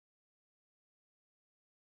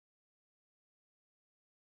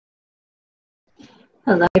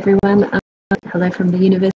Hello everyone, hello from the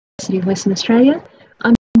University of Western Australia.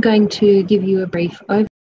 I'm going to give you a brief overview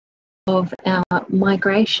of our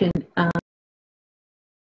migration.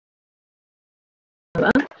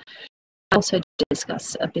 Also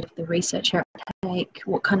discuss a bit of the research uptake,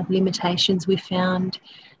 what kind of limitations we found,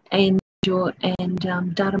 and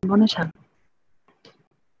data monitor.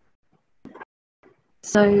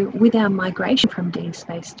 So with our migration from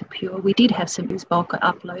DSpace to Pure, we did have some bulk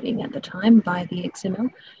uploading at the time by the XML.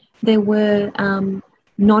 There were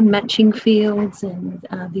non-matching fields, and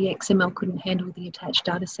the XML couldn't handle the attached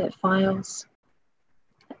dataset files.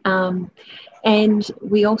 And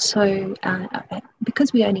we also,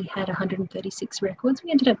 because we only had 136 records,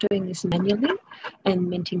 we ended up doing this manually and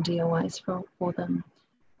minting DOIs for them.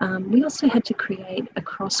 We also had to create a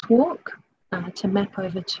crosswalk to map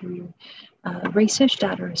over to Research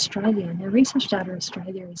Data Australia. Now, Research Data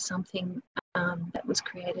Australia is something that was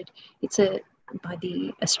created. It's by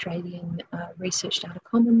the Australian Research Data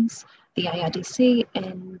Commons, the ARDC,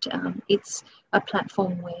 and it's a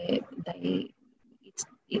platform where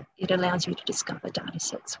it allows you to discover data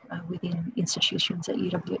sets within institutions at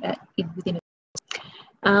within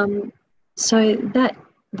it. So that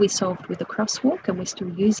we solved with a crosswalk, and we're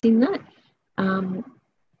still using that.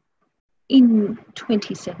 In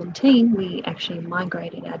 2017, we actually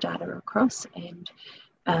migrated our data across, and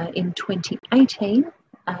in 2018,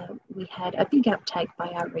 we had a big uptake by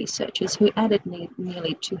our researchers who added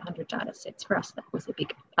nearly 200 data sets. For us, that was a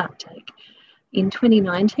big uptake. In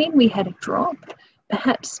 2019, we had a drop,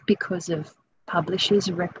 perhaps because of publishers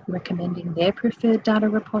recommending their preferred data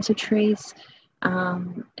repositories.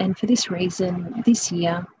 And for this reason, this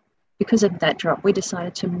year, because of that drop, we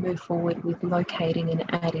decided to move forward with locating and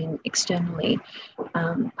adding externally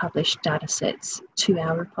published data sets to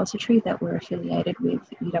our repository that were affiliated with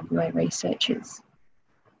UWA researchers.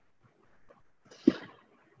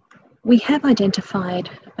 We have identified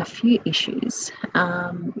a few issues,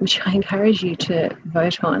 which I encourage you to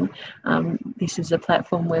vote on. This is a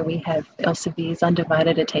platform where we have Elsevier's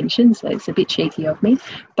undivided attention, so it's a bit cheeky of me,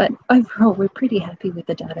 but overall we're pretty happy with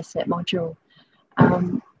the Dataset Module.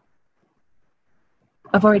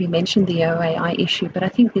 I've already mentioned the OAI issue, but I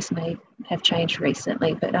think this may have changed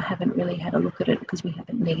recently, but I haven't really had a look at it because we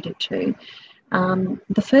haven't needed to.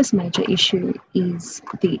 The first major issue is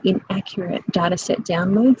the inaccurate dataset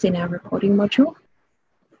downloads in our reporting module.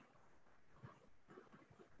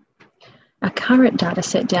 Our current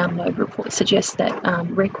dataset download report suggests that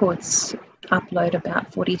records have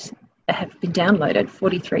been downloaded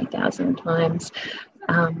 43,000 times,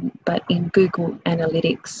 but in Google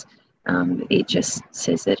Analytics, it just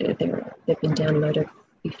says that they've been downloaded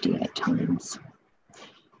 58 times.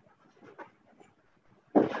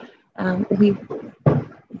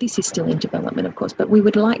 This is still in development, of course, but we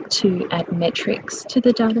would like to add metrics to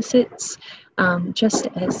the data sets, just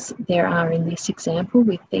as there are in this example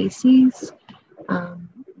with theses.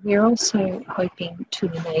 We're also hoping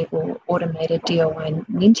to enable automated DOI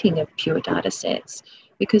minting of pure data sets,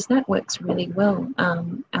 because that works really well.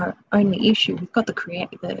 Our only issue, we've got the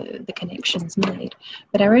connections made,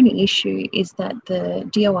 but our only issue is that the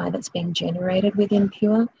DOI that's being generated within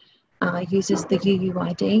Pure uses the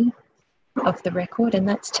UUID of the record, and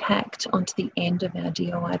that's tacked onto the end of our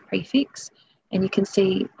DOI prefix. And you can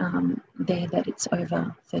see there that it's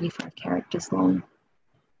over 35 characters long.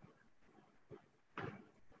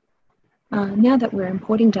 Now that we're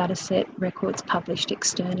importing dataset records published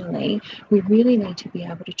externally, we really need to be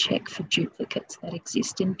able to check for duplicates that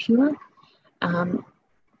exist in Pure.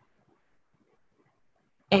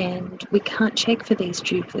 And we can't check for these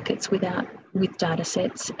duplicates with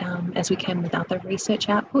datasets as we can with other research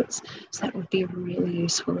outputs. So that would be a really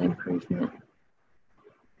useful improvement.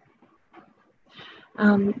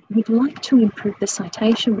 We'd like to improve the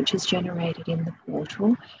citation which is generated in the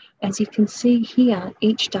portal. As you can see here,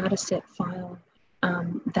 each dataset file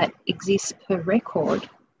that exists per record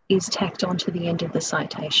is tacked onto the end of the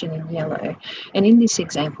citation in yellow. And in this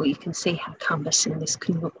example, you can see how cumbersome this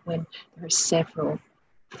can look when there are several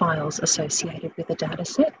files associated with a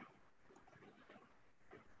dataset.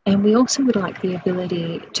 And we also would like the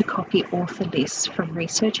ability to copy author lists from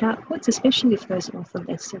research outputs, especially if those author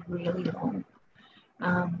lists are really long.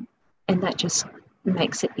 And that just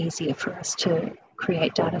makes it easier for us to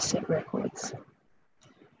create dataset records.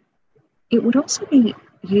 It would also be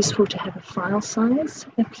useful to have a file size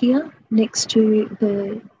appear next to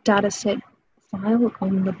the dataset file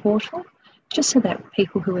on the portal, just so that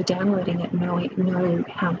people who are downloading it know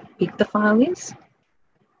how big the file is.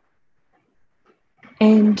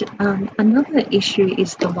 And another issue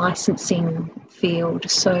is the licensing field.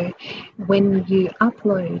 So when you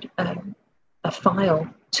upload a file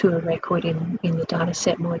to a record in the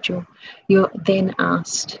Dataset module, you're then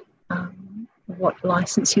asked what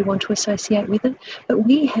license you want to associate with it. But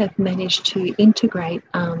we have managed to integrate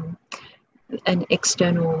an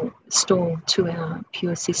external store to our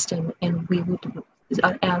Pure system, and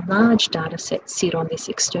our large data sets sit on this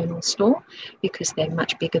external store because they're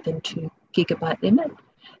much bigger than 2 GB limit.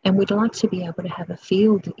 And we'd like to be able to have a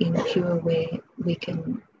field in Pure where we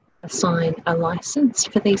can assign a license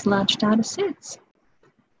for these large data sets.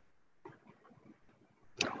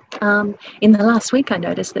 In the last week, I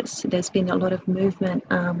noticed that there's been a lot of movement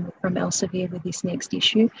from Elsevier with this next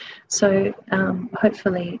issue. So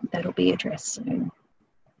hopefully that'll be addressed soon.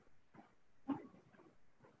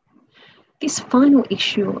 This final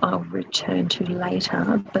issue I'll return to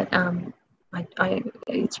later, but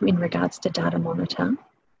it's in regards to data monitor.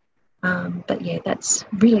 But yeah, that's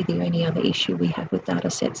really the only other issue we have with data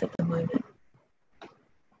sets at the moment.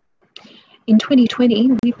 In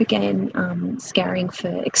 2020, we began scouring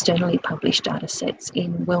for externally published data sets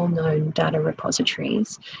in well-known data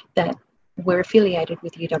repositories that were affiliated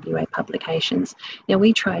with UWA publications. Now,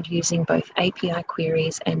 we tried using both API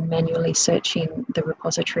queries and manually searching the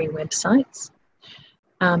repository websites.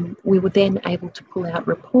 We were then able to pull out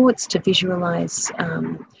reports to visualise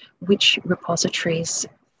which repositories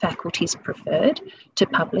faculties preferred to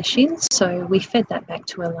publish in. So we fed that back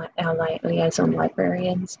to our liaison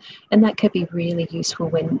librarians, and that could be really useful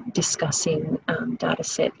when discussing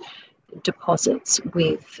dataset deposits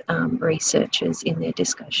with researchers in their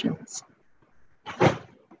discussions.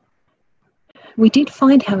 We did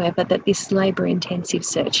find, however, that this labour-intensive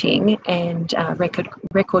searching and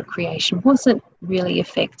record creation wasn't really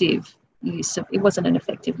effective use of, it wasn't an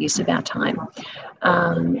effective use of our time.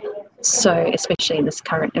 So especially in this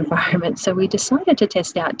current environment. So we decided to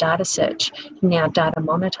test out data search, now data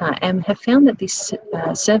monitor, and have found that this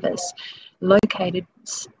service located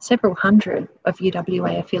several hundred of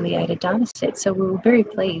UWA affiliated data sets. So we were very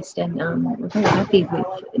pleased and we're very happy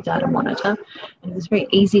with data monitor. And it was very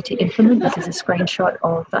easy to implement. This is a screenshot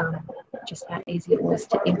of just how easy it was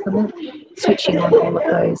to implement. Switching on all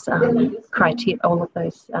of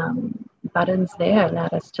those buttons there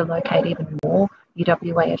allowed us to locate even more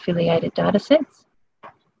UWA affiliated data sets.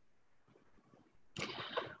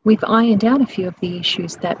 We've ironed out a few of the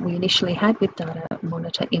issues that we initially had with data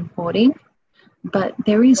monitor importing, but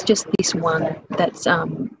there is just this one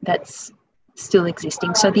that's still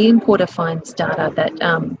existing. So the importer finds data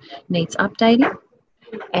that needs updating,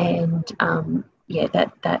 and yeah,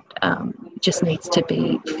 that just needs to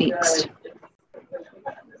be fixed.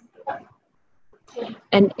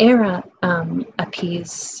 An error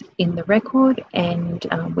appears in the record, and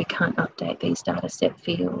we can't update these dataset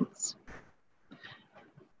fields.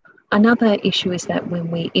 Another issue is that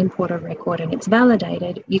when we import a record and it's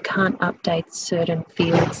validated, you can't update certain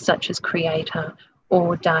fields such as creator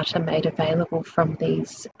or data made available from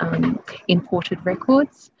these imported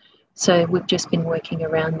records. So we've just been working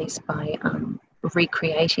around this by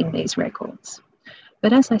recreating these records.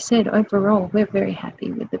 But as I said, overall, we're very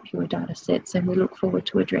happy with the Pure data sets, and we look forward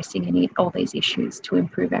to addressing all these issues to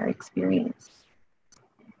improve our experience.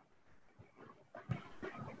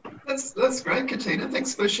 That's great, Katina.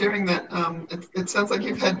 Thanks for sharing that. It sounds like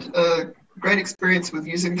you've had a great experience with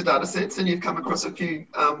using the data sets, and you've come across a few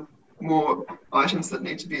more items that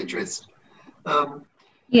need to be addressed.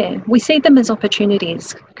 Yeah, we see them as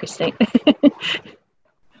opportunities, Christine.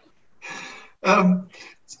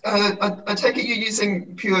 I take it you're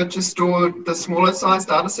using Pure to store the smaller size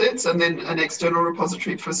data sets and then an external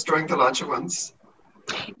repository for storing the larger ones?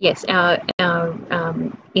 Yes, our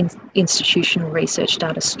institutional research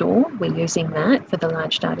data store, we're using that for the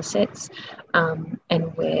large data sets,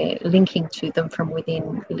 and we're linking to them from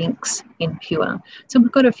within links in Pure. So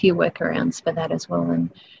we've got a few workarounds for that as well. And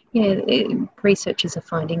yeah, researchers are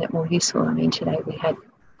finding it more useful. I mean, today we had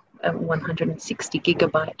a 160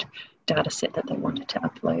 gigabyte data set that they wanted to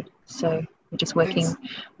upload. So we're just working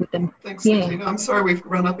with them. Thanks, yeah. Katina. I'm sorry we've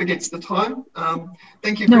run up against the time.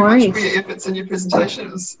 Thank you No very worries. much for your efforts and your presentation.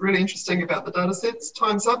 It was really interesting about the data sets.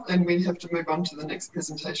 Time's up and we have to move on to the next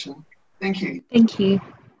presentation. Thank you. Thank you.